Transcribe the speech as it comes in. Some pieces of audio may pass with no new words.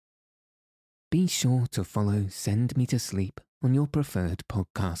be sure to follow Send Me to Sleep on your preferred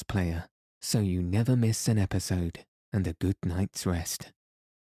podcast player so you never miss an episode and a good night's rest.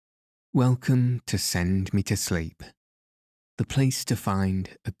 Welcome to Send Me to Sleep, the place to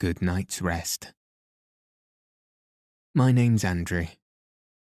find a good night's rest. My name's Andrew.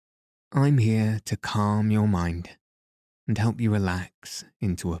 I'm here to calm your mind and help you relax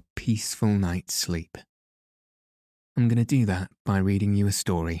into a peaceful night's sleep. I'm going to do that by reading you a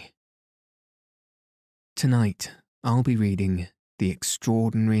story. Tonight, I'll be reading The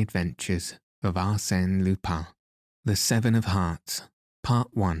Extraordinary Adventures of Arsène Lupin, The Seven of Hearts, Part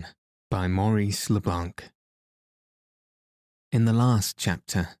 1, by Maurice Leblanc. In the last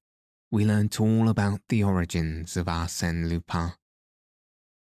chapter, we learnt all about the origins of Arsène Lupin.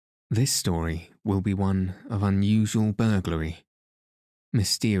 This story will be one of unusual burglary,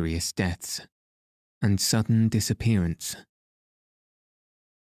 mysterious deaths, and sudden disappearance.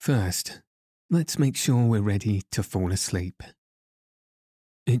 First, let's make sure we're ready to fall asleep.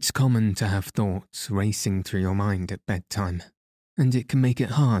 It's common to have thoughts racing through your mind at bedtime, and it can make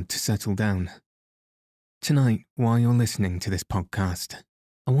it hard to settle down. Tonight, while you're listening to this podcast,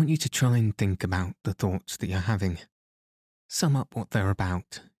 I want you to try and think about the thoughts that you're having. Sum up what they're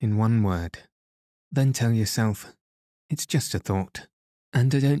about in one word. Then tell yourself, it's just a thought,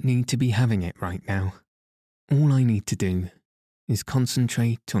 and I don't need to be having it right now. All I need to do is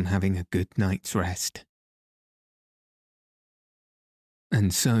concentrate on having a good night's rest.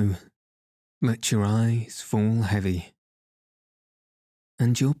 And so, let your eyes fall heavy,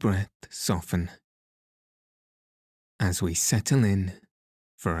 and your breath soften, as we settle in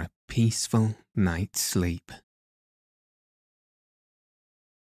for a peaceful night's sleep.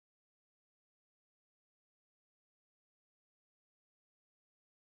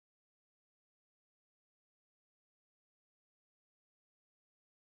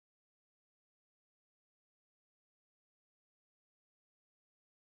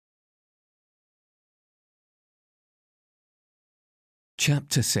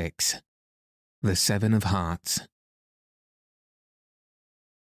 Chapter 6. The Seven of Hearts.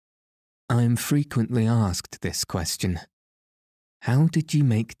 I am frequently asked this question. How did you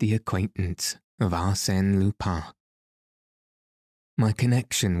make the acquaintance of Arsène Lupin? My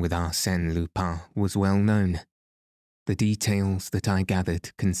connection with Arsène Lupin was well known. The details that I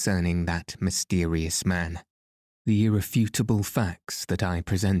gathered concerning that mysterious man, the irrefutable facts that I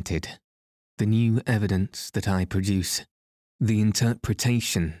presented, the new evidence that I produce, the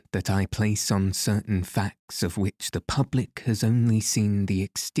interpretation that I place on certain facts of which the public has only seen the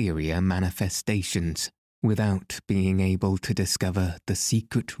exterior manifestations, without being able to discover the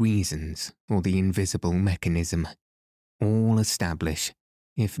secret reasons or the invisible mechanism, all establish,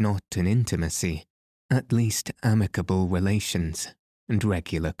 if not an intimacy, at least amicable relations and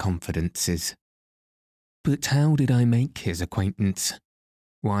regular confidences. But how did I make his acquaintance?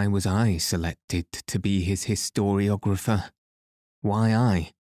 Why was I selected to be his historiographer? Why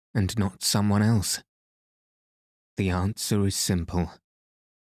I, and not someone else? The answer is simple.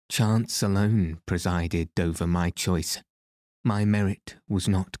 Chance alone presided over my choice. My merit was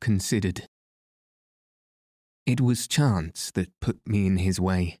not considered. It was chance that put me in his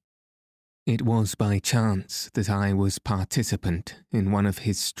way. It was by chance that I was participant in one of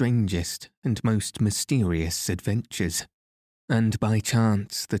his strangest and most mysterious adventures, and by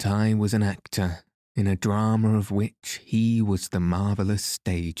chance that I was an actor in a drama of which he was the marvellous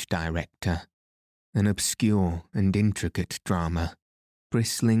stage director, an obscure and intricate drama,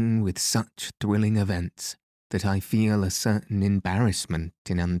 bristling with such thrilling events that I feel a certain embarrassment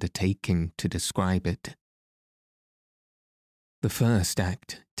in undertaking to describe it. The first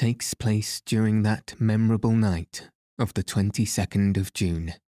act takes place during that memorable night of the 22nd of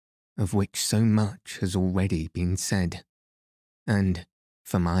June, of which so much has already been said, and,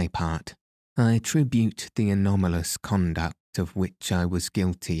 for my part, I attribute the anomalous conduct of which I was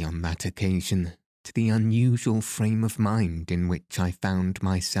guilty on that occasion to the unusual frame of mind in which I found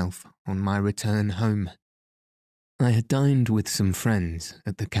myself on my return home. I had dined with some friends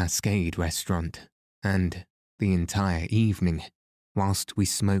at the Cascade restaurant, and, the entire evening, whilst we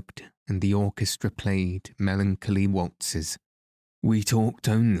smoked and the orchestra played melancholy waltzes, we talked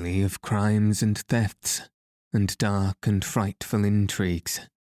only of crimes and thefts, and dark and frightful intrigues.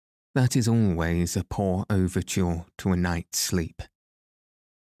 That is always a poor overture to a night's sleep.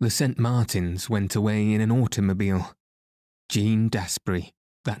 The St. Martins went away in an automobile. Jean Dasbury,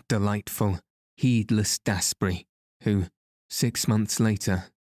 that delightful, heedless Dasbury, who, 6 months later,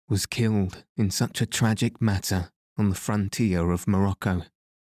 was killed in such a tragic manner on the frontier of Morocco.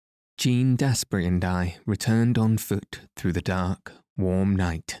 Jean Dasbury and I returned on foot through the dark, warm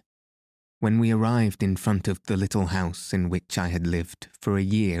night. When we arrived in front of the little house in which I had lived for a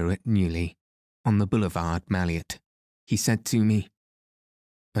year at Neuilly, on the Boulevard Malliot, he said to me,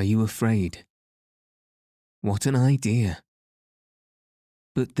 "Are you afraid?" What an idea!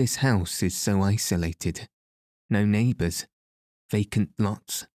 But this house is so isolated. No neighbours, vacant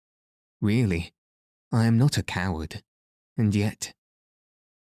lots. Really, I am not a coward, and yet...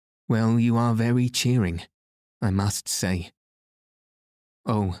 Well, you are very cheering, I must say.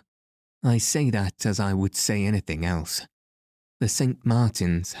 Oh, I say that as I would say anything else. The St.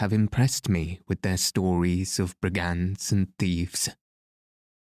 Martins have impressed me with their stories of brigands and thieves.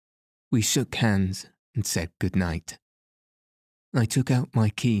 We shook hands and said good night. I took out my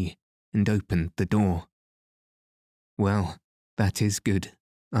key and opened the door. "Well, that is good,"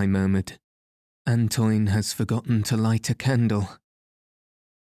 I murmured. "Antoine has forgotten to light a candle."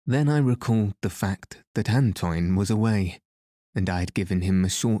 Then I recalled the fact that Antoine was away, and I had given him a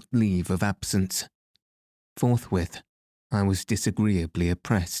short leave of absence. Forthwith, I was disagreeably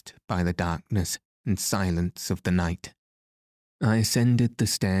oppressed by the darkness and silence of the night. I ascended the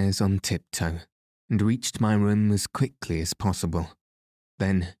stairs on tiptoe and reached my room as quickly as possible.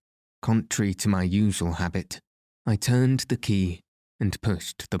 Then, contrary to my usual habit, I turned the key and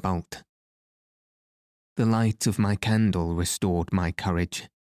pushed the bolt. The light of my candle restored my courage.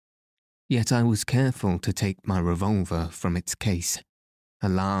 Yet I was careful to take my revolver from its case, a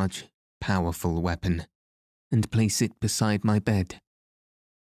large, powerful weapon, and place it beside my bed.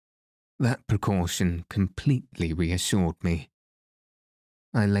 That precaution completely reassured me.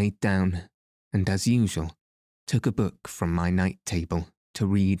 I laid down and, as usual, took a book from my night table to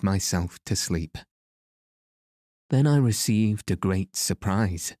read myself to sleep. Then I received a great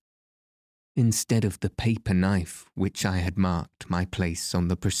surprise. Instead of the paper knife which I had marked my place on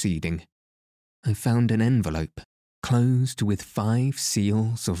the proceeding, I found an envelope closed with 5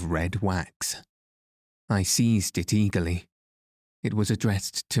 seals of red wax. I seized it eagerly. It was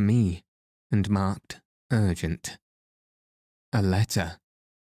addressed to me and marked urgent. A letter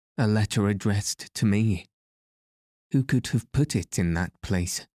addressed to me. Who could have put it in that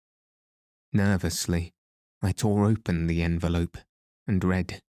place? Nervously, I tore open the envelope and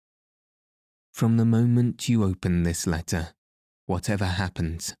read, "From the moment you open this letter, whatever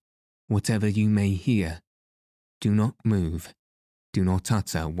happens, whatever you may hear, do not move, do not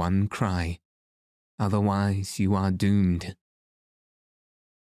utter one cry, otherwise you are doomed."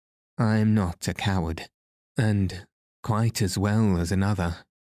 I am not a coward, and, quite as well as another,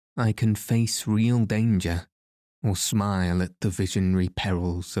 I can face real danger, or smile at the visionary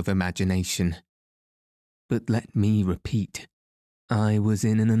perils of imagination. But let me repeat, I was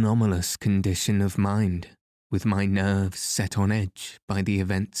in an anomalous condition of mind, with my nerves set on edge by the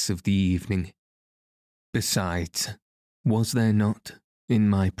events of the evening. Besides, was there not, in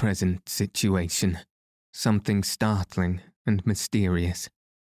my present situation, something startling and mysterious,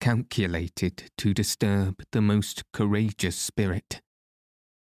 calculated to disturb the most courageous spirit?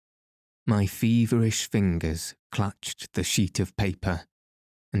 My feverish fingers clutched the sheet of paper,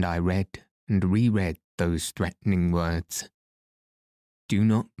 and I read and reread those threatening words. Do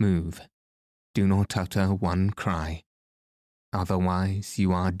not move, do not utter one cry, otherwise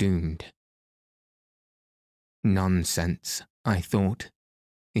you are doomed. Nonsense, I thought.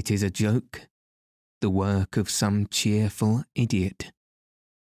 It is a joke, the work of some cheerful idiot.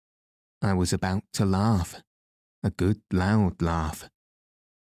 I was about to laugh, a good loud laugh.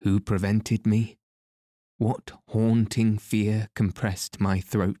 Who prevented me? What haunting fear compressed my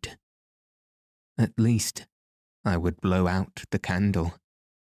throat? At least, I would blow out the candle.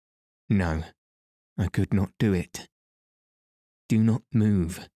 No, I could not do it. Do not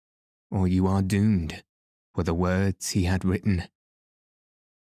move, or you are doomed, were the words he had written.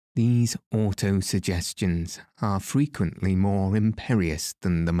 These auto-suggestions are frequently more imperious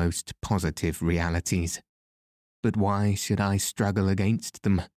than the most positive realities. But why should I struggle against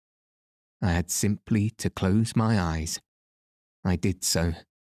them? I had simply to close my eyes. I did so.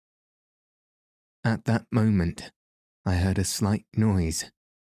 At that moment, I heard a slight noise,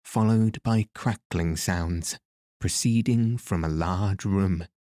 followed by crackling sounds, proceeding from a large room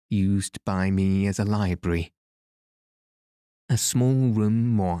used by me as a library. A small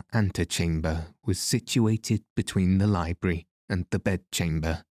room or antechamber was situated between the library and the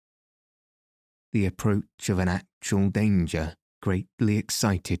bedchamber. The approach of an actual danger greatly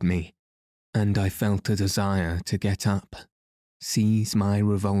excited me, and I felt a desire to get up, seize my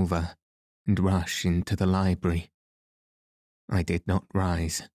revolver, and rush into the library. I did not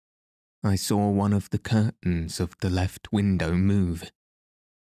rise. I saw one of the curtains of the left window move.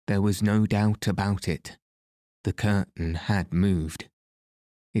 There was no doubt about it. The curtain had moved.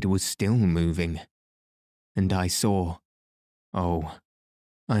 it was still moving, and I saw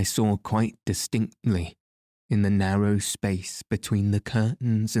quite distinctly, in the narrow space between the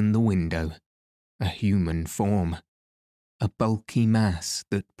curtains and the window, a human form, a bulky mass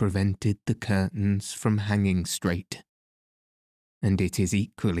that prevented the curtains from hanging straight. And it is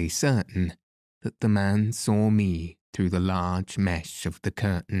equally certain that the man saw me through the large mesh of the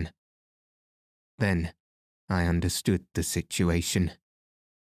curtain. Then I understood the situation.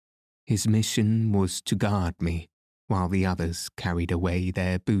 His mission was to guard me while the others carried away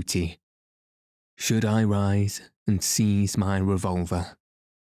their booty. Should I rise and seize my revolver?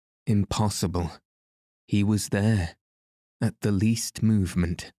 Impossible. He was there. At the least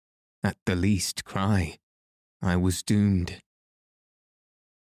movement, at the least cry, I was doomed.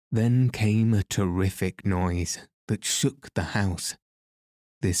 Then came a terrific noise that shook the house.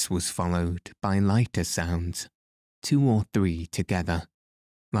 This was followed by lighter sounds, 2 or 3 together,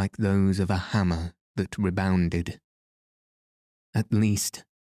 like those of a hammer that rebounded. At least,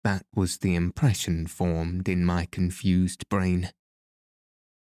 that was the impression formed in my confused brain.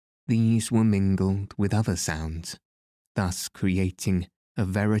 These were mingled with other sounds, thus creating a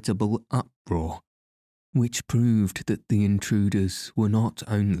veritable uproar, which proved that the intruders were not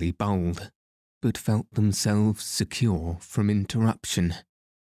only bold, but felt themselves secure from interruption.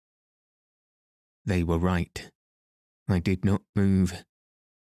 They were right. I did not move.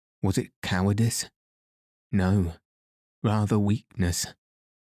 Was it cowardice? No, rather weakness.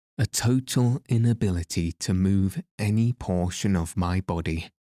 A total inability to move any portion of my body,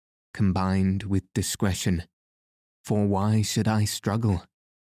 combined with discretion, for why should I struggle?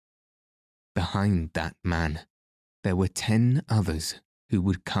 Behind that man, there were 10 others who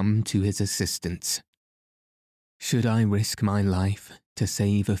would come to his assistance. Should I risk my life to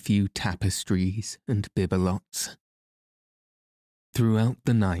save a few tapestries and bibelots? Throughout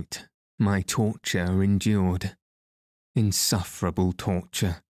the night, my torture endured. Insufferable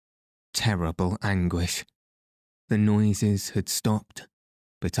torture, terrible anguish. The noises had stopped,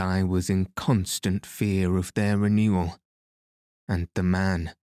 but I was in constant fear of their renewal. And the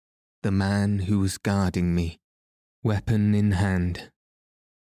man who was guarding me, weapon in hand.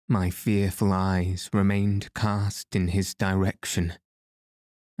 My fearful eyes remained cast in his direction,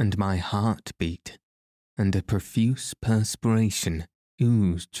 and my heart beat, and a profuse perspiration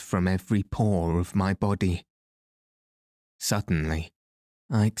oozed from every pore of my body. Suddenly,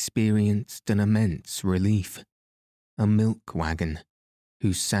 I experienced an immense relief. A milk wagon,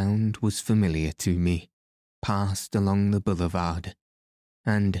 whose sound was familiar to me, passed along the boulevard,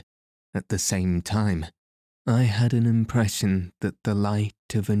 and, at the same time, I had an impression that the light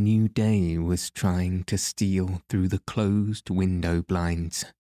of a new day was trying to steal through the closed window blinds.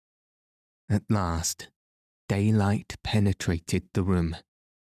 At last, daylight penetrated the room.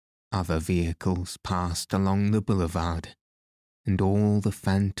 Other vehicles passed along the boulevard, and all the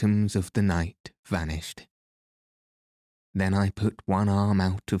phantoms of the night vanished. Then I put one arm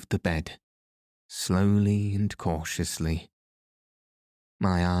out of the bed, slowly and cautiously.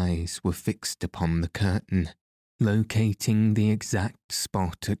 My eyes were fixed upon the curtain, locating the exact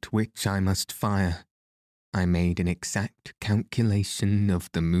spot at which I must fire. I made an exact calculation of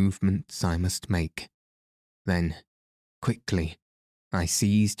the movements I must make. Then, quickly, I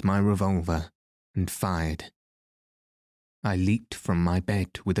seized my revolver and fired. I leaped from my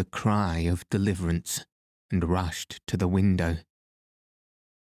bed with a cry of deliverance and rushed to the window.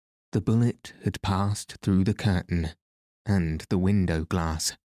 The bullet had passed through the curtain and the window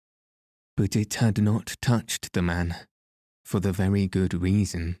glass, but it had not touched the man, for the very good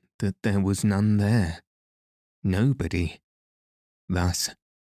reason that there was none there. Nobody. Thus,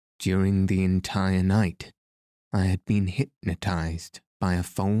 during the entire night, I had been hypnotized by a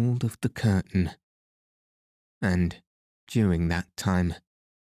fold of the curtain. And, during that time,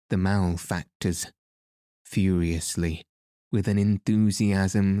 the malefactors, furiously, with an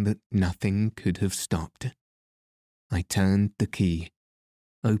enthusiasm that nothing could have stopped, I turned the key,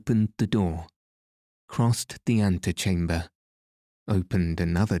 opened the door, crossed the antechamber, opened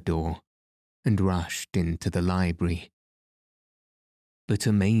another door, and rushed into the library. But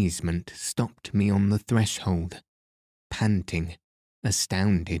amazement stopped me on the threshold, panting,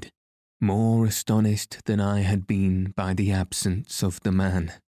 astounded, more astonished than I had been by the absence of the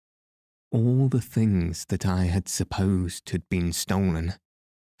man. All the things that I had supposed had been stolen,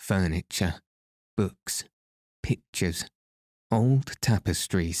 furniture, books, pictures, old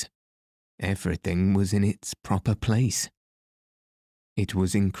tapestries, everything was in its proper place. It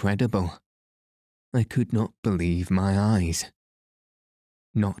was incredible. I could not believe my eyes.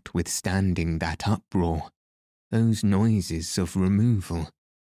 Notwithstanding that uproar, those noises of removal,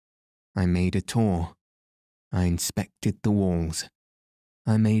 I made a tour. I inspected the walls.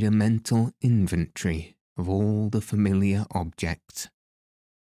 I made a mental inventory of all the familiar objects.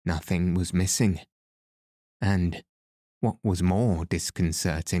 Nothing was missing. And, what was more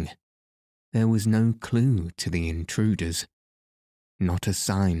disconcerting, there was no clue to the intruders. Not a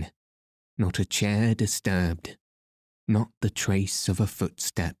sign, not a chair disturbed, not the trace of a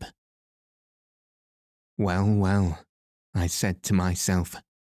footstep. Well, well, I said to myself,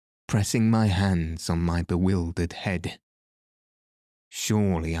 pressing my hands on my bewildered head.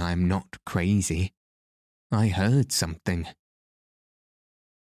 Surely I'm not crazy. I heard something.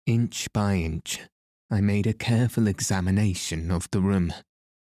 Inch by inch, I made a careful examination of the room.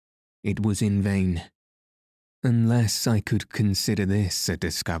 It was in vain. Unless I could consider this a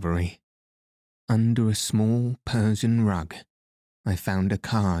discovery. Under a small Persian rug, I found a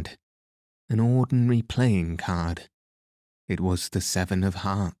card, an ordinary playing card. It was the 7 of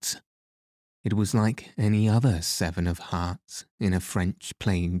Hearts. It was like any other 7 of Hearts in a French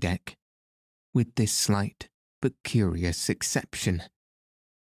playing deck, with this slight but curious exception.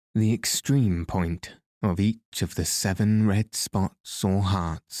 The extreme point of each of the 7 red spots or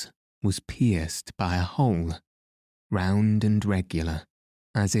hearts was pierced by a hole, round and regular,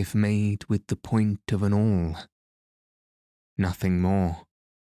 as if made with the point of an awl. Nothing more.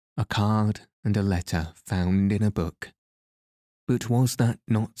 A card and a letter found in a book. But was that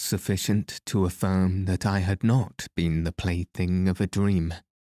not sufficient to affirm that I had not been the plaything of a dream?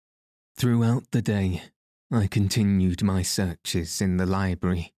 Throughout the day, I continued my searches in the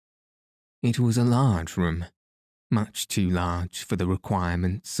library. It was a large room, much too large for the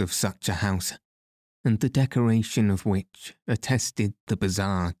requirements of such a house, and the decoration of which attested the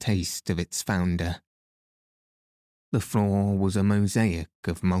bizarre taste of its founder. The floor was a mosaic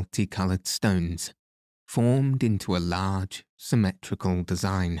of multicoloured stones, formed into a large, symmetrical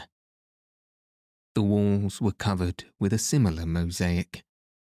design. The walls were covered with a similar mosaic,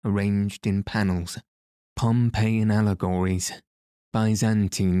 arranged in panels, Pompeian allegories,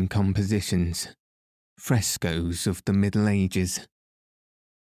 Byzantine compositions, frescoes of the Middle Ages,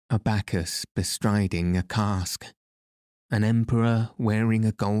 a Bacchus bestriding a cask, an emperor wearing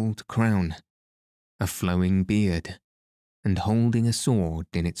a gold crown, a flowing beard, and holding a sword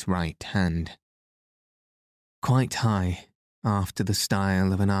in its right hand. Quite high, after the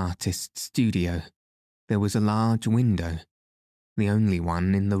style of an artist's studio, there was a large window, the only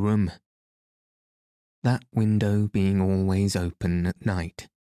one in the room. That window being always open at night,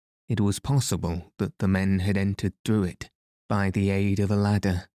 it was possible that the men had entered through it by the aid of a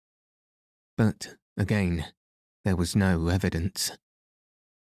ladder. But, again, there was no evidence.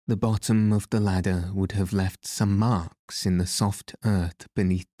 The bottom of the ladder would have left some marks in the soft earth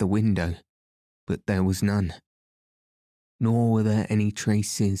beneath the window, but there was none. Nor were there any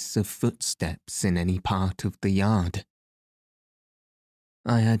traces of footsteps in any part of the yard.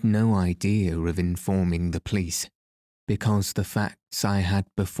 I had no idea of informing the police, because the facts I had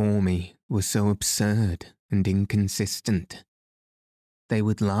before me were so absurd and inconsistent. They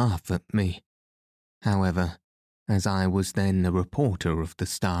would laugh at me. However, as I was then a reporter of the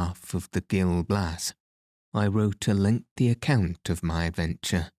staff of the Gil Blas, I wrote a lengthy account of my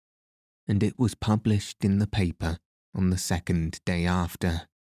adventure, and it was published in the paper on the 2nd day after.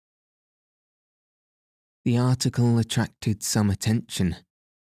 The article attracted some attention,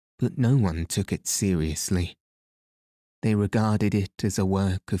 but no one took it seriously. They regarded it as a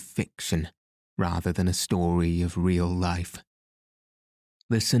work of fiction rather than a story of real life.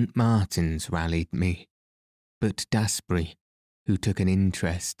 The St. Martins rallied me, but Dasbury, who took an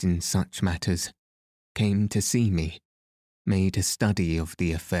interest in such matters, came to see me, made a study of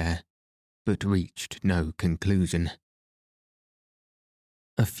the affair, but reached no conclusion.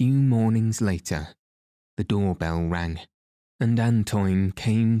 A few mornings later, the doorbell rang, and Antoine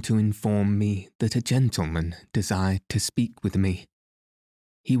came to inform me that a gentleman desired to speak with me.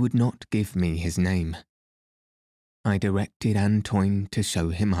 He would not give me his name. I directed Antoine to show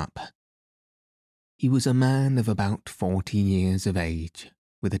him up. He was a man of about 40 years of age,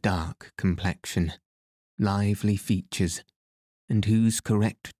 with a dark complexion, lively features, and whose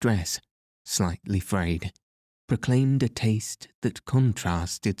correct dress, slightly frayed, proclaimed a taste that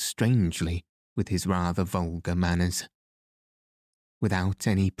contrasted strangely with his rather vulgar manners. Without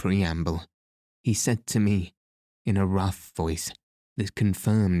any preamble, he said to me, in a rough voice that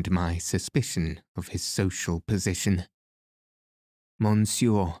confirmed my suspicion of his social position,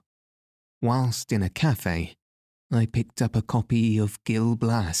 "Monsieur, whilst in a cafe, I picked up a copy of Gil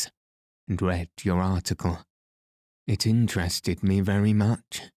Blas and read your article. It interested me very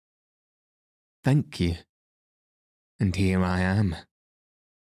much. Thank you. And here I am."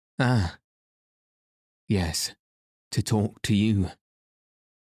 Ah, yes, to talk to you.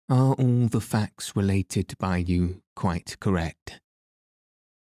 Are all the facts related by you quite correct?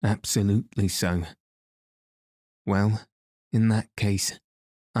 Absolutely so. Well, in that case,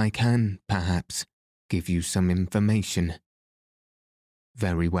 I can, perhaps, give you some information.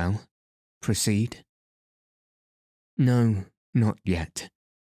 Very well. Proceed? No, not yet.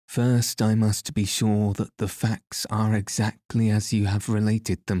 First, I must be sure that the facts are exactly as you have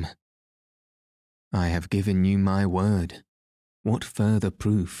related them. I have given you my word. What further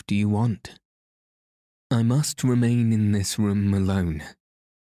proof do you want? I must remain in this room alone.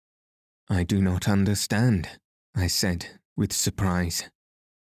 I do not understand, I said, with surprise.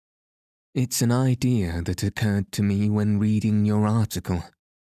 It's an idea that occurred to me when reading your article.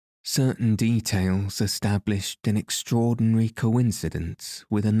 Certain details established an extraordinary coincidence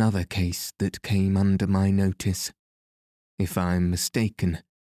with another case that came under my notice. If I'm mistaken,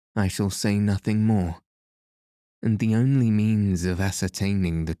 I shall say nothing more. And the only means of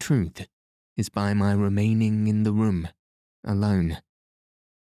ascertaining the truth is by my remaining in the room, alone.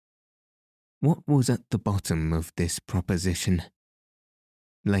 What was at the bottom of this proposition?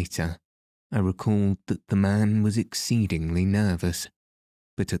 Later, I recalled that the man was exceedingly nervous,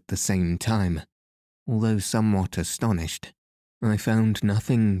 but at the same time, although somewhat astonished, I found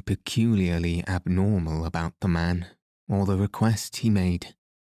nothing peculiarly abnormal about the man or the request he made.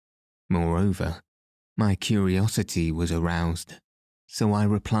 Moreover, my curiosity was aroused, so I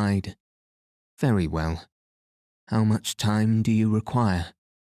replied, "Very well. How much time do you require?"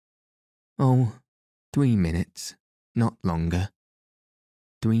 "Oh, 3 minutes, not longer.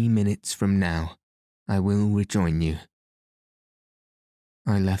 3 minutes from now, I will rejoin you."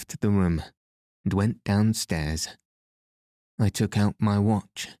 I left the room and went downstairs. I took out my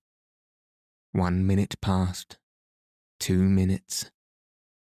watch. 1 minute passed. 2 minutes.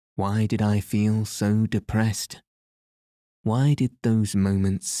 Why did I feel so depressed? Why did those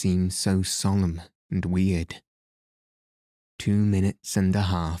moments seem so solemn and weird? 2 minutes and a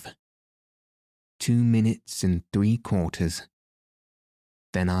half. 2 minutes and 3/4.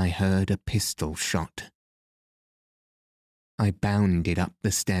 Then I heard a pistol shot. I bounded up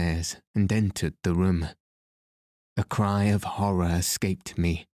the stairs and entered the room. A cry of horror escaped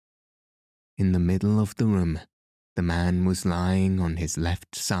me. In the middle of the room, the man was lying on his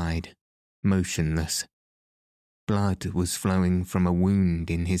left side, motionless. Blood was flowing from a wound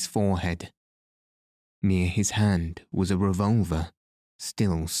in his forehead. Near his hand was a revolver,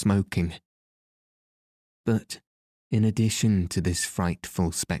 still smoking. But, in addition to this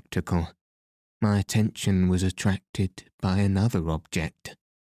frightful spectacle, my attention was attracted by another object.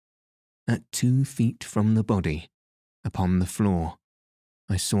 At 2 feet from the body, upon the floor,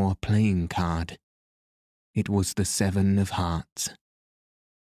 I saw a playing card. It was the 7 of hearts.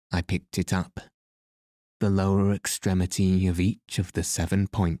 I picked it up. The lower extremity of each of the 7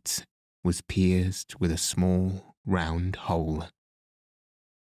 points was pierced with a small, round hole.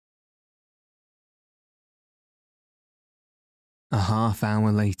 A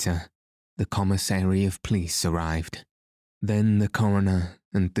half-hour later, the commissary of police arrived. Then the coroner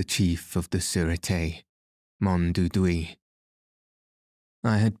and the chief of the Sûreté, Mondoudouy.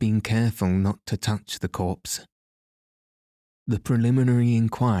 I had been careful not to touch the corpse. The preliminary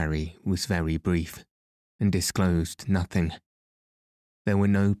inquiry was very brief and disclosed nothing. There were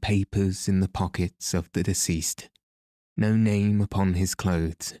no papers in the pockets of the deceased, no name upon his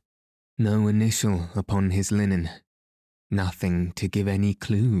clothes, no initial upon his linen, nothing to give any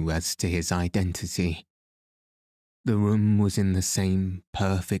clue as to his identity. The room was in the same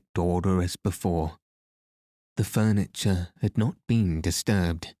perfect order as before. The furniture had not been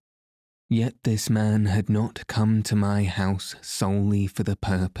disturbed. Yet this man had not come to my house solely for the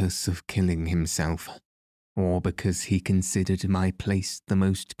purpose of killing himself, or because he considered my place the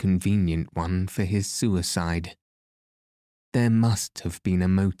most convenient one for his suicide. There must have been a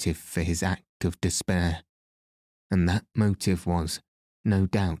motive for his act of despair, and that motive was, no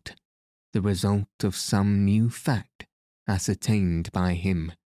doubt, the result of some new fact ascertained by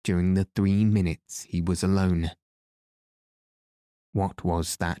him during the 3 minutes he was alone. What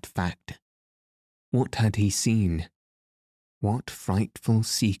was that fact? What had he seen? What frightful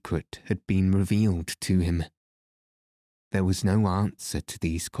secret had been revealed to him? There was no answer to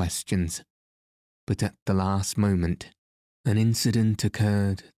these questions, but at the last moment, an incident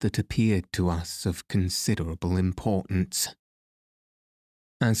occurred that appeared to us of considerable importance.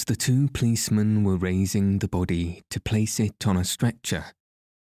 As the 2 policemen were raising the body to place it on a stretcher,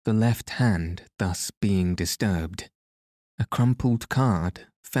 the left hand thus being disturbed, a crumpled card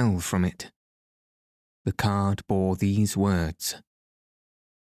fell from it. The card bore these words: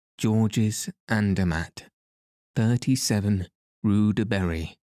 Georges Andermatt, 37 Rue de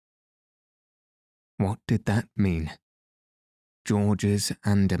Berry. What did that mean? Georges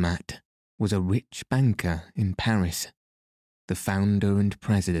Andermatt was a rich banker in Paris, the founder and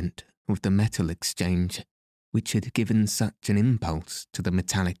president of the metal exchange, which had given such an impulse to the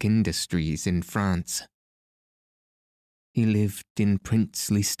metallic industries in France. He lived in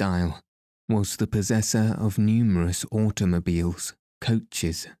princely style, was the possessor of numerous automobiles,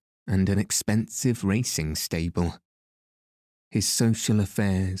 coaches, and an expensive racing stable. His social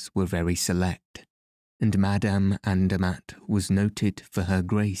affairs were very select, and Madame Andermatt was noted for her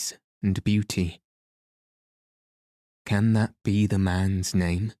grace and beauty. "Can that be the man's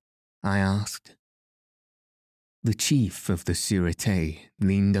name?" I asked. The chief of the Sûreté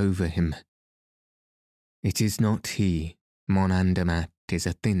leaned over him. "It is not he. Mon Andermatt is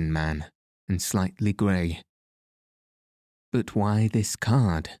a thin man, and slightly grey." "But why this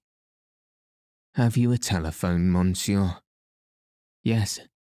card?" "Have you a telephone, monsieur?" "Yes,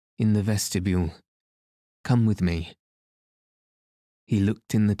 in the vestibule. Come with me." He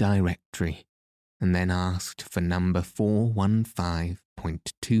looked in the directory, and then asked for number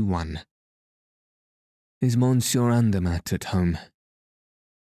 415.21. "Is Monsieur Andermatt at home?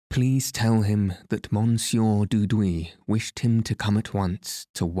 Please tell him that Monsieur Dudouis wished him to come at once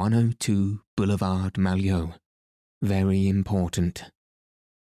to 102 Boulevard Malliot. Very important."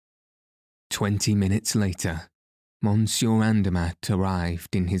 20 minutes later, Monsieur Andermatt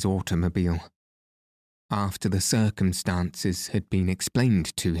arrived in his automobile. After the circumstances had been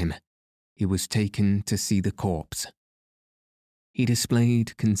explained to him, he was taken to see the corpse. He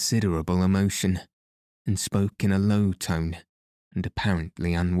displayed considerable emotion, and spoke in a low tone, and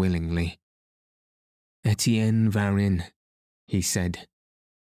apparently unwillingly. "Etienne Varin," he said.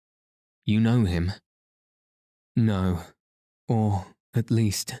 "You know him?" "No, or, at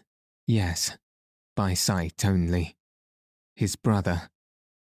least, yes, by sight only. His brother."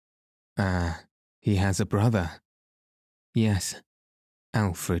 "Ah, he has a brother?" "Yes,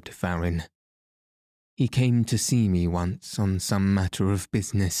 Alfred Varin. He came to see me once on some matter of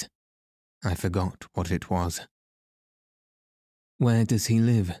business. I forgot what it was." "Where does he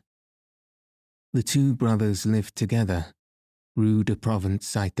live?" "The two brothers live together. Rue de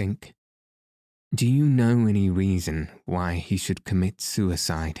Provence, I think. Do you know any reason why he should commit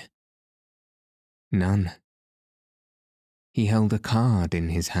suicide?" "None." "He held a card in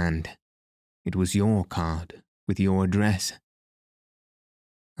his hand. It was your card, with your address."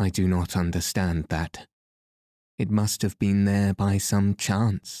 "I do not understand that. It must have been there by some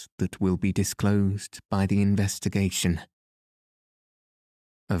chance that will be disclosed by the investigation."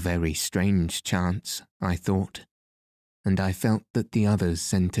 A very strange chance, I thought, and I felt that the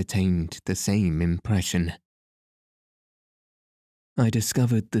others entertained the same impression. I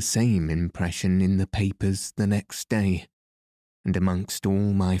discovered the same impression in the papers the next day, and amongst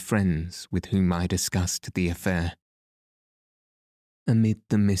all my friends with whom I discussed the affair. Amid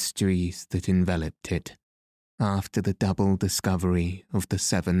the mysteries that enveloped it, after the double discovery of the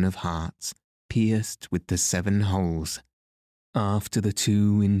 7 of hearts pierced with the 7 holes, after the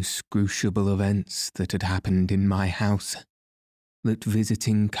 2 inscrutable events that had happened in my house, that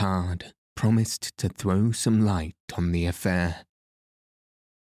visiting card promised to throw some light on the affair.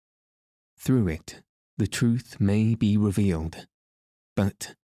 Through it, the truth may be revealed,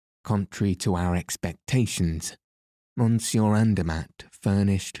 but, contrary to our expectations, Monsieur Andermatt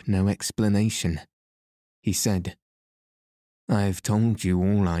furnished no explanation. He said, "I've told you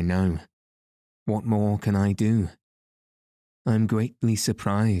all I know. What more can I do? I'm greatly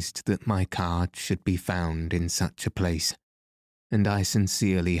surprised that my card should be found in such a place, and I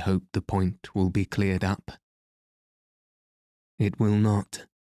sincerely hope the point will be cleared up." It will not.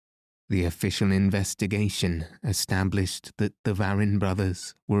 The official investigation established that the Varin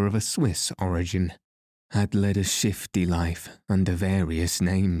brothers were of a Swiss origin, had led a shifty life under various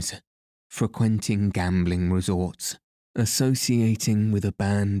names, frequenting gambling resorts, associating with a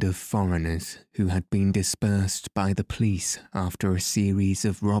band of foreigners who had been dispersed by the police after a series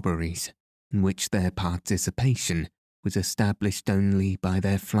of robberies in which their participation was established only by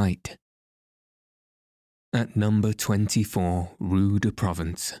their flight. At number 24 Rue de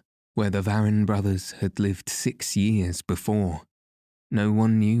Provence, where the Varin brothers had lived 6 years before, no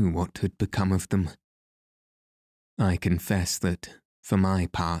one knew what had become of them. I confess that, for my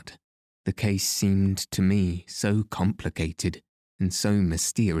part, the case seemed to me so complicated and so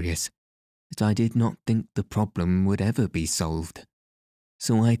mysterious that I did not think the problem would ever be solved,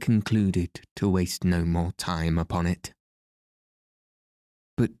 so I concluded to waste no more time upon it.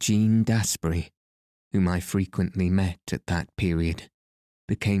 But Jean Dasbury, whom I frequently met at that period,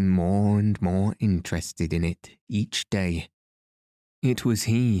 became more and more interested in it each day. It was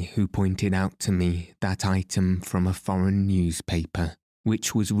he who pointed out to me that item from a foreign newspaper,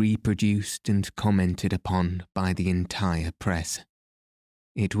 which was reproduced and commented upon by the entire press.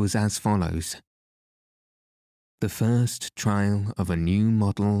 It was as follows: "The first trial of a new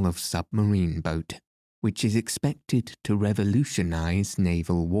model of submarine boat, which is expected to revolutionize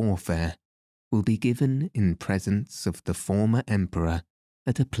naval warfare, will be given in presence of the former emperor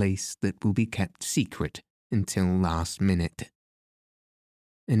at a place that will be kept secret until last minute.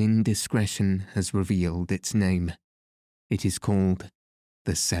 An indiscretion has revealed its name. It is called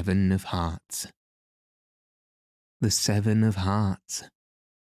the Seven of Hearts." The Seven of Hearts.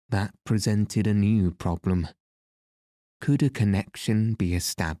 That presented a new problem. Could a connection be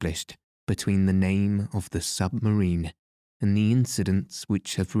established between the name of the submarine and the incidents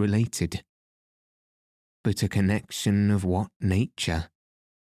which have related? But a connection of what nature?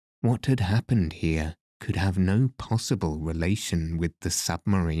 What had happened here could have no possible relation with the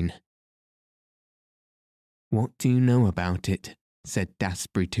submarine. "What do you know about it?" said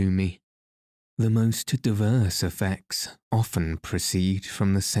Daspry to me. "The most diverse effects often proceed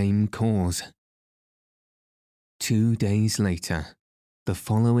from the same cause." 2 days later, the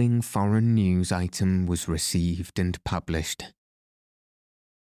following foreign news item was received and published.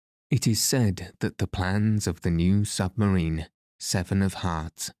 "It is said that the plans of the new submarine, Seven of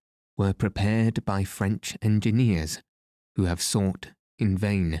Hearts, were prepared by French engineers who have sought, in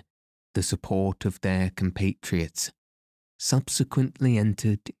vain, the support of their compatriots, subsequently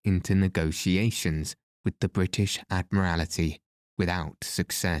entered into negotiations with the British Admiralty without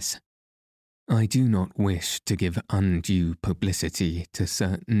success. I do not wish to give undue publicity to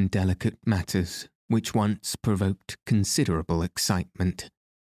certain delicate matters which once provoked considerable excitement,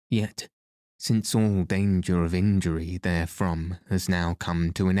 yet, since all danger of injury therefrom has now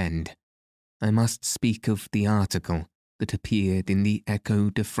come to an end, I must speak of the article that appeared in the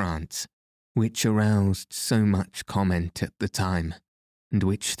Echo de France, which aroused so much comment at the time, and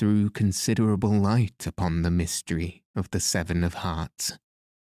which threw considerable light upon the mystery of the Seven of Hearts.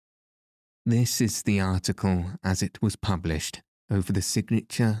 This is the article as it was published over the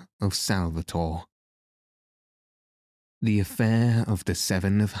signature of Salvator. The affair of the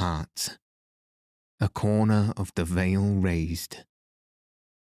Seven of Hearts. A corner of the veil raised.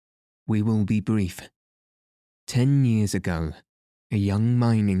 We will be brief. 10 years ago, a young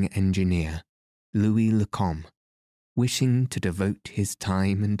mining engineer, Louis Lacombe, wishing to devote his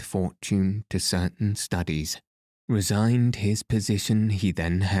time and fortune to certain studies, resigned his position he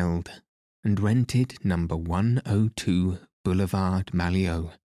then held and rented number 102 Boulevard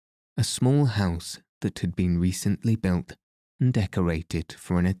Malliot, a small house that had been recently built and decorated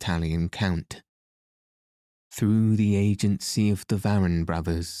for an Italian count. Through the agency of the Varron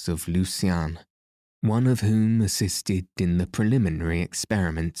brothers of Lucerne, one of whom assisted in the preliminary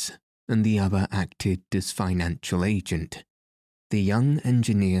experiments and the other acted as financial agent, the young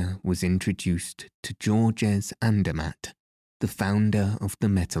engineer was introduced to Georges Andermatt, the founder of the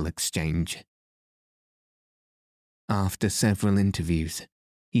Metal Exchange. After several interviews,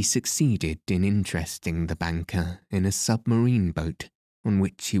 he succeeded in interesting the banker in a submarine boat on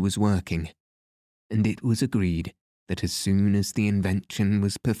which he was working, and it was agreed that as soon as the invention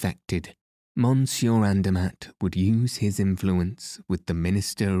was perfected, Monsieur Andermatt would use his influence with the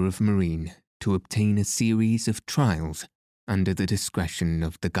Minister of Marine to obtain a series of trials under the discretion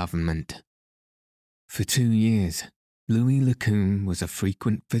of the government. For 2 years, Louis Lacombe was a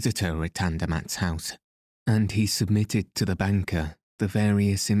frequent visitor at Andermatt's house, and he submitted to the banker the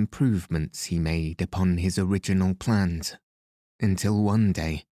various improvements he made upon his original plans, until one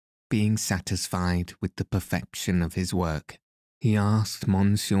day, being satisfied with the perfection of his work, he asked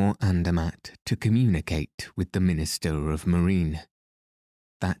Monsieur Andermatt to communicate with the Minister of Marine.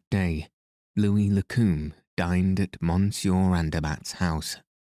 That day, Louis Lacombe dined at Monsieur Andermatt's house.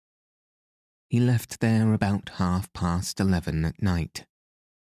 He left there about 11:30 at night.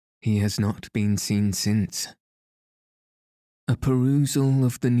 He has not been seen since. A perusal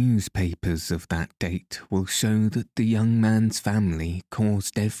of the newspapers of that date will show that the young man's family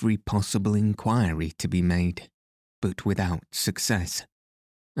caused every possible inquiry to be made, but without success,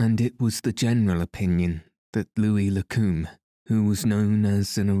 and it was the general opinion that Louis Lacombe, who was known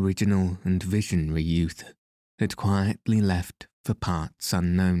as an original and visionary youth, had quietly left for parts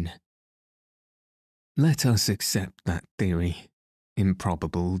unknown. Let us accept that theory,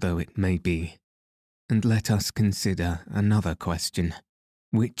 improbable though it may be, and let us consider another question,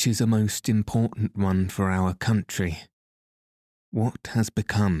 which is a most important one for our country. What has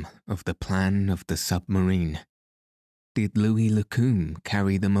become of the plan of the submarine? Did Louis Lacombe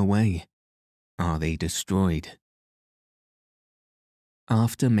carry them away? Are they destroyed?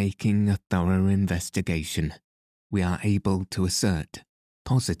 After making a thorough investigation, we are able to assert,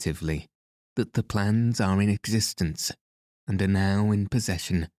 positively, that the plans are in existence and are now in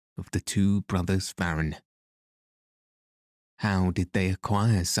possession of the two brothers Varron. How did they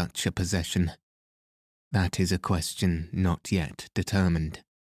acquire such a possession? That is a question not yet determined,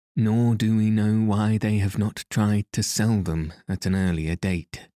 nor do we know why they have not tried to sell them at an earlier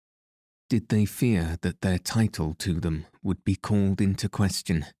date. Did they fear that their title to them would be called into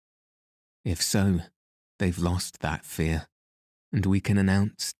question? If so, they've lost that fear, and we can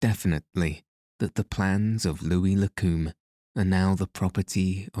announce definitely that the plans of Louis Lacombe are now the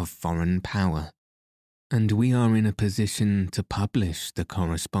property of foreign power, and we are in a position to publish the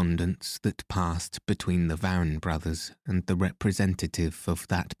correspondence that passed between the Varron brothers and the representative of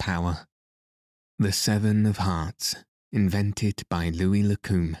that power. The Seven of Hearts, invented by Louis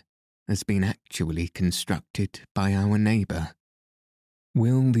Lacombe, has been actually constructed by our neighbour.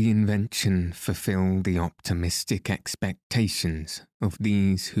 Will the invention fulfil the optimistic expectations of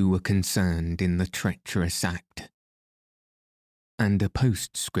these who were concerned in the treacherous act? And a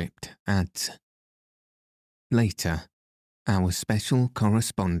postscript adds, later, our special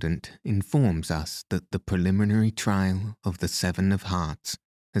correspondent informs us that the preliminary trial of the Seven of Hearts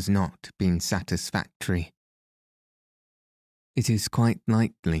has not been satisfactory. It is quite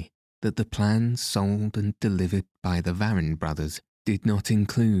likely that the plans sold and delivered by the Varron brothers did not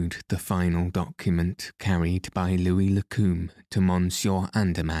include the final document carried by Louis Lacombe to Monsieur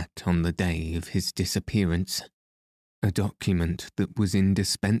Andermatt on the day of his disappearance, a document that was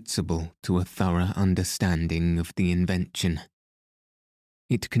indispensable to a thorough understanding of the invention.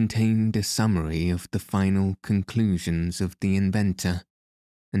 It contained a summary of the final conclusions of the inventor,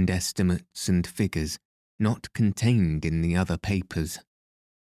 and estimates and figures not contained in the other papers.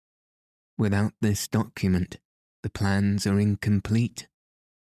 Without this document, the plans are incomplete.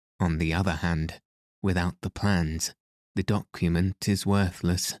 On the other hand, without the plans, the document is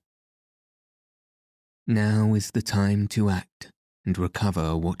worthless. Now is the time to act and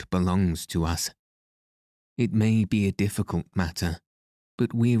recover what belongs to us. It may be a difficult matter,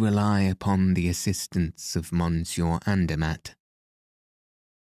 but we rely upon the assistance of Monsieur Andermatt.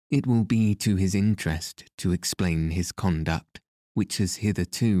 It will be to his interest to explain his conduct, which has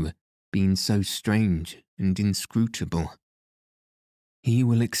hitherto been so strange and inscrutable. He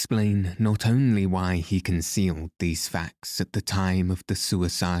will explain not only why he concealed these facts at the time of the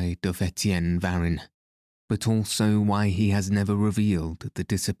suicide of Etienne Varron, but also why he has never revealed the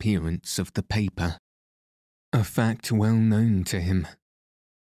disappearance of the paper, a fact well known to him.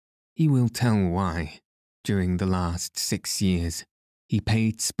 He will tell why, during the last 6 years, he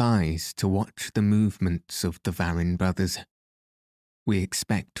paid spies to watch the movements of the Varron brothers. We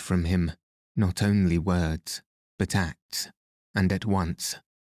expect from him not only words, but acts, and at once.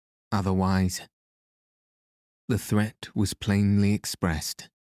 Otherwise, the threat was plainly expressed.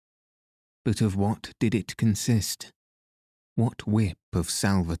 But of what did it consist? What whip of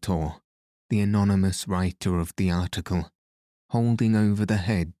Salvator, the anonymous writer of the article, holding over the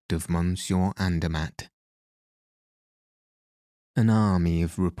head of Monsieur Andermatt? An army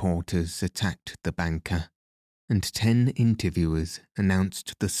of reporters attacked the banker, and 10 interviewers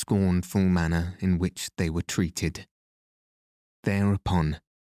announced the scornful manner in which they were treated. Thereupon,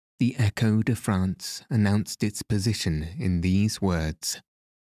 the Echo de France announced its position in these words: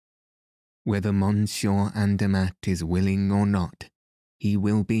 whether Monsieur Andermatt is willing or not, he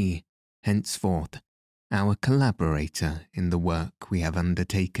will be, henceforth, our collaborator in the work we have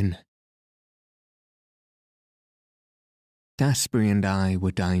undertaken. Daspry and I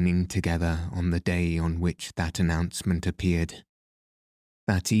were dining together on the day on which that announcement appeared.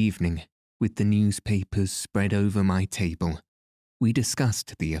 That evening, with the newspapers spread over my table, we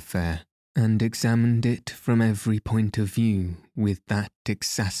discussed the affair and examined it from every point of view with that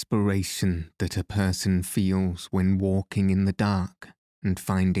exasperation that a person feels when walking in the dark and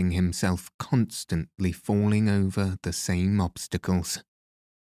finding himself constantly falling over the same obstacles.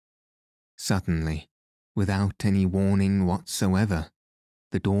 Suddenly, without any warning whatsoever,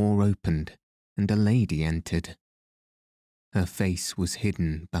 the door opened and a lady entered. Her face was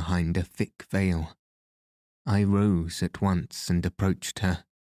hidden behind a thick veil. I rose at once and approached her.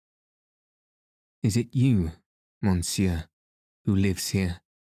 "Is it you, monsieur, who lives here?"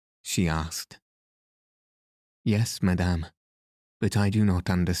 she asked. "Yes, madame, but I do not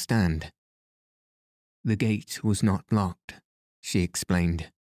understand." "The gate was not locked," she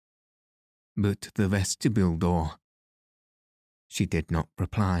explained. "But the vestibule door?" She did not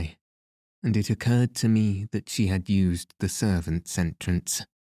reply. and it occurred to me that she had used the servants' entrance.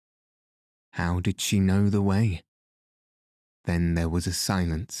 How did she know the way? Then there was a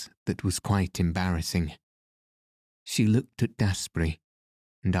silence that was quite embarrassing. She looked at Daspry,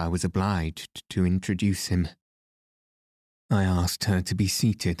 and I was obliged to introduce him. I asked her to be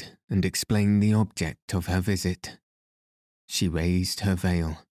seated and explain the object of her visit. She raised her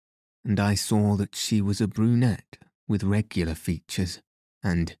veil, and I saw that she was a brunette with regular features,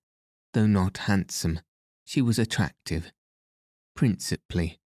 and, though not handsome, she was attractive,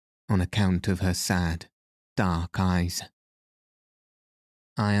 principally on account of her sad, dark eyes.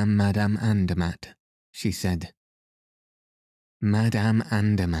 "I am Madame Andermatt," she said. "Madame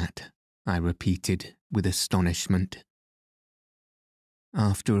Andermatt," I repeated with astonishment.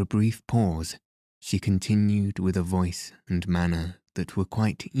 After a brief pause, she continued with a voice and manner that were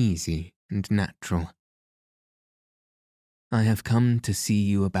quite easy and natural. "I have come to see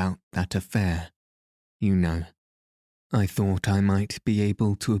you about that affair, you know. I thought I might be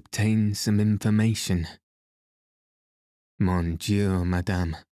able to obtain some information." "Mon Dieu,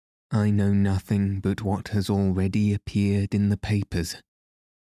 madame, I know nothing but what has already appeared in the papers.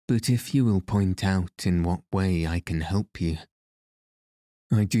 But if you will point out in what way I can help you—"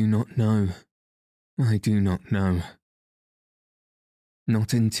 "I do not know. I do not know."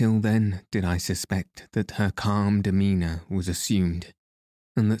 Not until then did I suspect that her calm demeanour was assumed,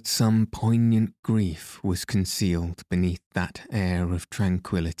 and that some poignant grief was concealed beneath that air of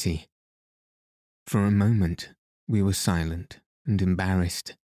tranquillity. For a moment we were silent and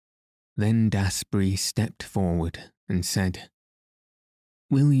embarrassed. Then Daspry stepped forward and said,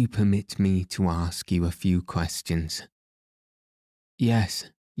 "Will you permit me to ask you a few questions?"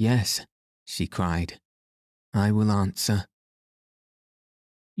 "Yes, yes," she cried. "I will answer."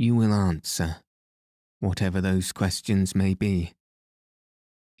 "You will answer, whatever those questions may be?"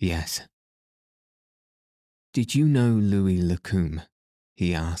 "Yes." "Did you know Louis Lacombe?"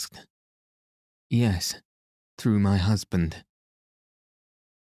 he asked. "Yes, through my husband."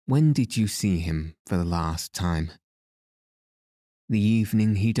 "When did you see him for the last time?" "The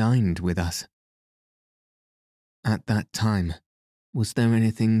evening he dined with us." "At that time, was there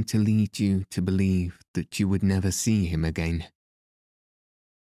anything to lead you to believe that you would never see him again?"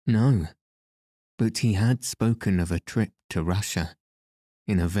 "No, but he had spoken of a trip to Russia,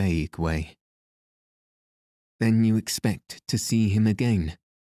 in a vague way." "Then you expect to see him again?"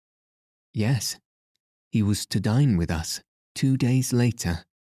 "Yes, he was to dine with us 2 days later."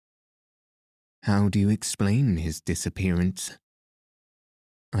 "How do you explain his disappearance?"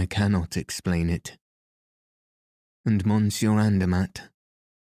 "I cannot explain it." "And Monsieur Andermatt?"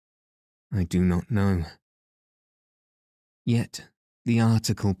 "I do not know." Yet the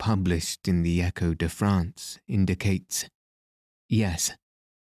article published in the Echo de France indicates, yes,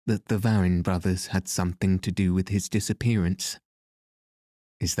 that the Varin brothers had something to do with his disappearance.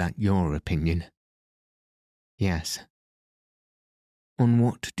 Is that your opinion? Yes. On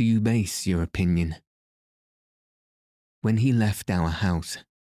what do you base your opinion? When he left our house,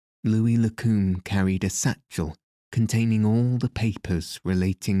 Louis Lacombe carried a satchel containing all the papers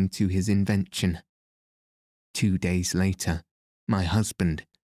relating to his invention. 2 days later, my husband,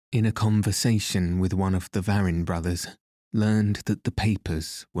 in a conversation with one of the Varin brothers, learned that the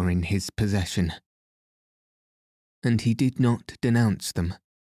papers were in his possession. And he did not denounce them?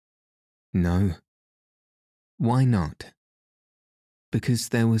 No. Why not? Because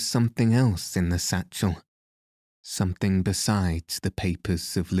there was something else in the satchel, something besides the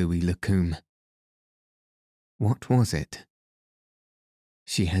papers of Louis Lacombe. What was it?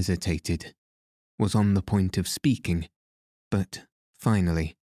 She hesitated, was on the point of speaking, but,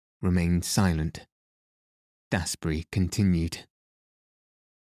 finally, remained silent. Daspry continued.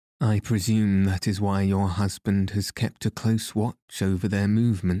 "I presume that is why your husband has kept a close watch over their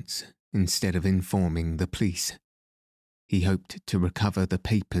movements instead of informing the police. He hoped to recover the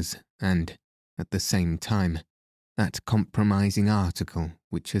papers and, at the same time, that compromising article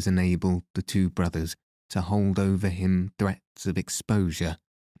which has enabled the 2 brothers to hold over him threats of exposure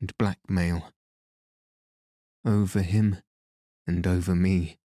and blackmail. Over him and over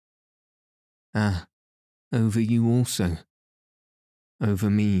me. Ah, over you also. Over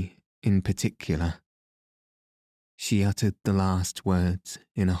me in particular." She uttered the last words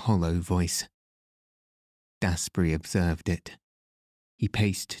in a hollow voice. Daspry observed it. He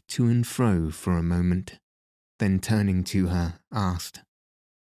paced to and fro for a moment, then turning to her, asked,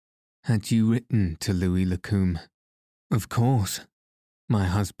 "Had you written to Louis Lacombe?" "Of course. My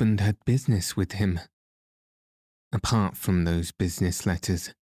husband had business with him." "Apart from those business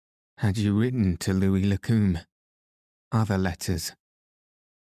letters, had you written to Louis Lacombe? Other letters?"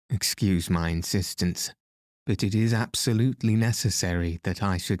 Excuse my insistence, but it is absolutely necessary that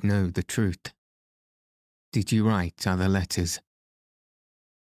I should know the truth. Did you write other letters?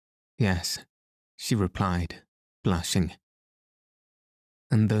 Yes, she replied, blushing.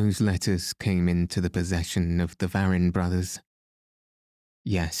 And those letters came into the possession of the Varin brothers?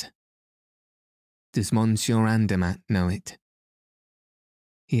 Yes. Does Monsieur Andermatt know it?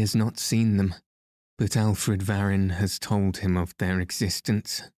 He has not seen them, but Alfred Varin has told him of their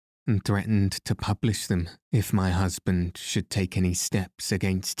existence and threatened to publish them if my husband should take any steps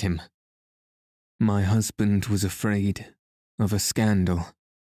against him. My husband was afraid of a scandal,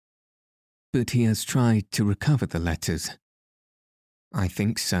 but he has tried to recover the letters. I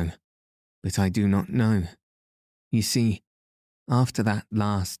think so, but I do not know. You see, after that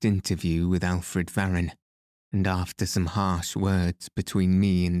last interview with Alfred Varin, and after some harsh words between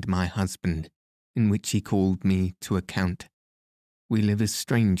me and my husband, in which he called me to account, we live as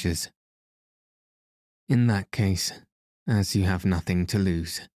strangers. In that case, as you have nothing to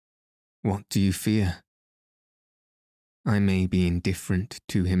lose, what do you fear? I may be indifferent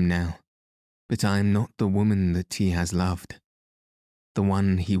to him now, but I am not the woman that he has loved, the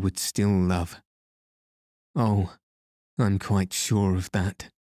one he would still love. Oh, I'm quite sure of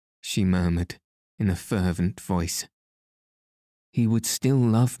that, she murmured in a fervent voice. He would still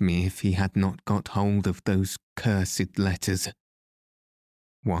love me if he had not got hold of those cursed letters.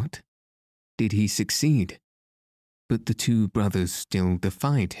 What? Did he succeed? But the two brothers still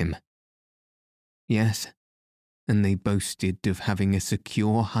defied him. Yes, and they boasted of having a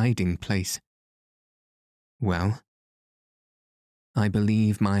secure hiding place. Well, I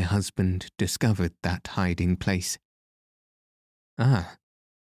believe my husband discovered that hiding place. Ah,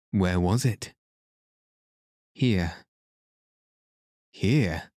 where was it? Here.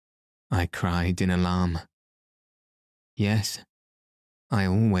 Here? I cried in alarm. Yes, I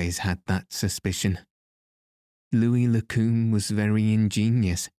always had that suspicion. Louis Lacombe was very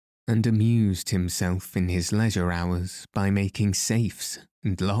ingenious and amused himself in his leisure hours by making safes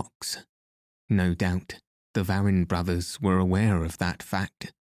and locks. No doubt, the Varin brothers were aware of that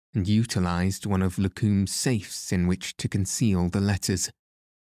fact and utilised one of Lacombe's safes in which to conceal the letters,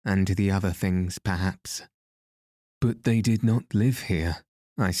 and the other things perhaps. But they did not live here,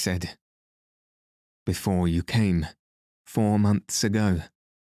 I said. Before you came, 4 months ago,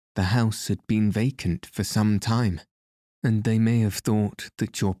 the house had been vacant for some time, and they may have thought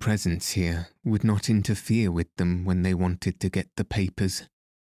that your presence here would not interfere with them when they wanted to get the papers,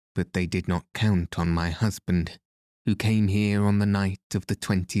 but they did not count on my husband, who came here on the night of the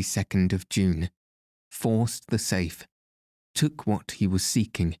 22nd of June, forced the safe, took what he was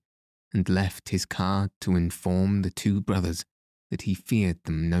seeking, and left his card to inform the two brothers that he feared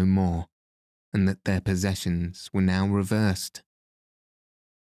them no more, and that their possessions were now reversed.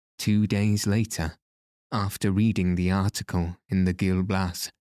 2 days later, after reading the article in the Gil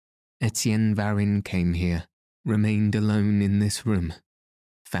Blas, Etienne Varin came here, remained alone in this room,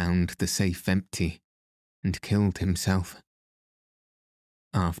 found the safe empty, and killed himself.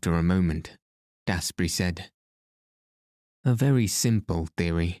 After a moment, Daspry said, "A very simple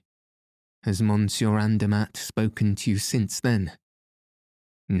theory. Has Monsieur Andermatt spoken to you since then?"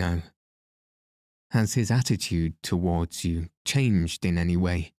 "No." "Has his attitude towards you changed in any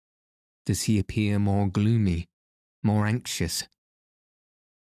way? Does he appear more gloomy, more anxious?"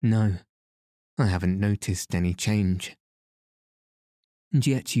 "No, I haven't noticed any change." "And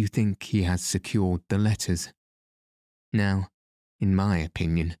yet you think he has secured the letters. Now, in my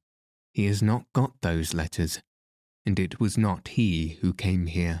opinion, he has not got those letters, and it was not he who came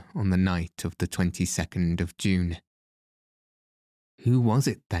here on the night of the 22nd of June. Who was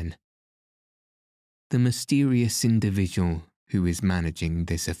it then? The mysterious individual who is managing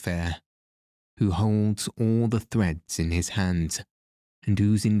this affair, who holds all the threads in his hands, and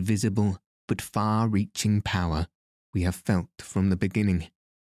whose invisible but far-reaching power we have felt from the beginning.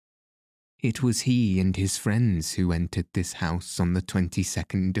 It was he and his friends who entered this house on the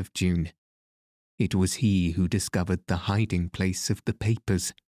 22nd of June. It was he who discovered the hiding place of the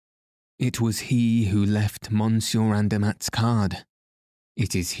papers. It was he who left Monsieur Andermatt's card.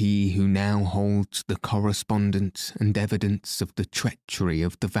 It is he who now holds the correspondence and evidence of the treachery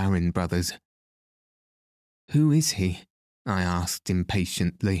of the Varin brothers." "Who is he?" I asked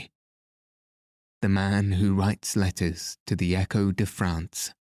impatiently. "The man who writes letters to the Echo de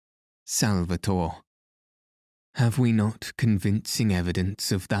France, Salvator. Have we not convincing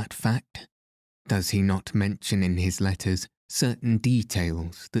evidence of that fact? Does he not mention in his letters certain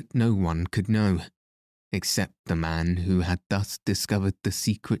details that no one could know, except the man who had thus discovered the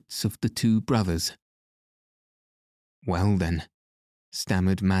secrets of the two brothers?" "Well then,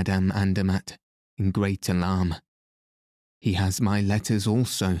 stammered Madame Andermatt, in great alarm. He has my letters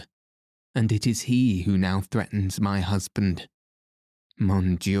also, and it is he who now threatens my husband.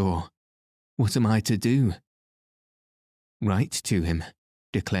 Mon Dieu, what am I to do? Write to him,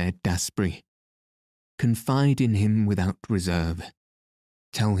 declared Daspry. Confide in him without reserve.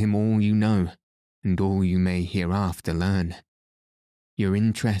 Tell him all you know, and all you may hereafter learn. Your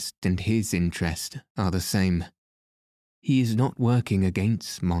interest and his interest are the same. He is not working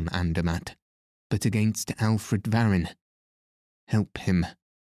against Mon Andermatt, but against Alfred Varin. Help him.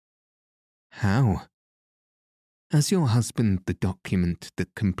 How? Has your husband the document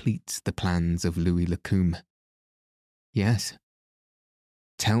that completes the plans of Louis Lacombe? Yes.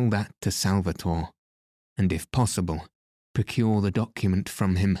 Tell that to Salvatore, and if possible, procure the document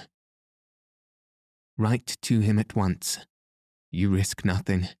from him. Write to him at once. You risk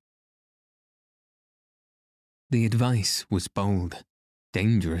nothing. The advice was bold,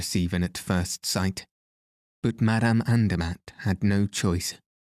 dangerous even at first sight, but Madame Andermatt had no choice.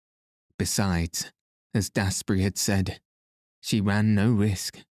 Besides, as Daspry had said, she ran no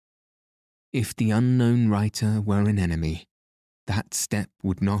risk. If the unknown writer were an enemy, that step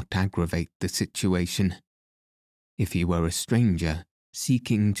would not aggravate the situation. If he were a stranger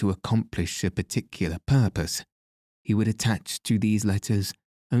seeking to accomplish a particular purpose, he would attach to these letters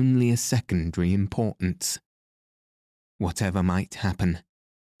only a secondary importance. Whatever might happen,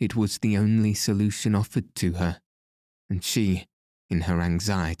 it was the only solution offered to her, and she, in her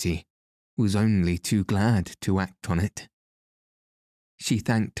anxiety, was only too glad to act on it. She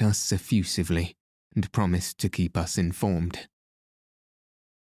thanked us effusively and promised to keep us informed.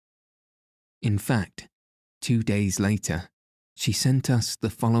 In fact, 2 days later, she sent us the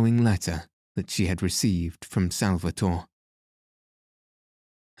following letter that she had received from Salvatore.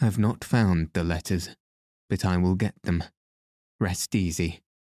 Have not found the letters, but I will get them. Rest easy.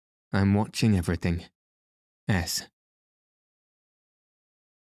 I'm watching everything. S.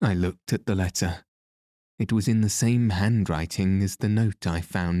 I looked at the letter. It was in the same handwriting as the note I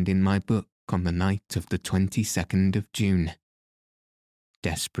found in my book on the night of the 22nd of June.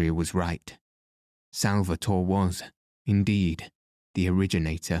 Daspry was right. Salvatore was, indeed, the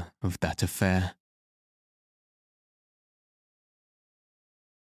originator of that affair.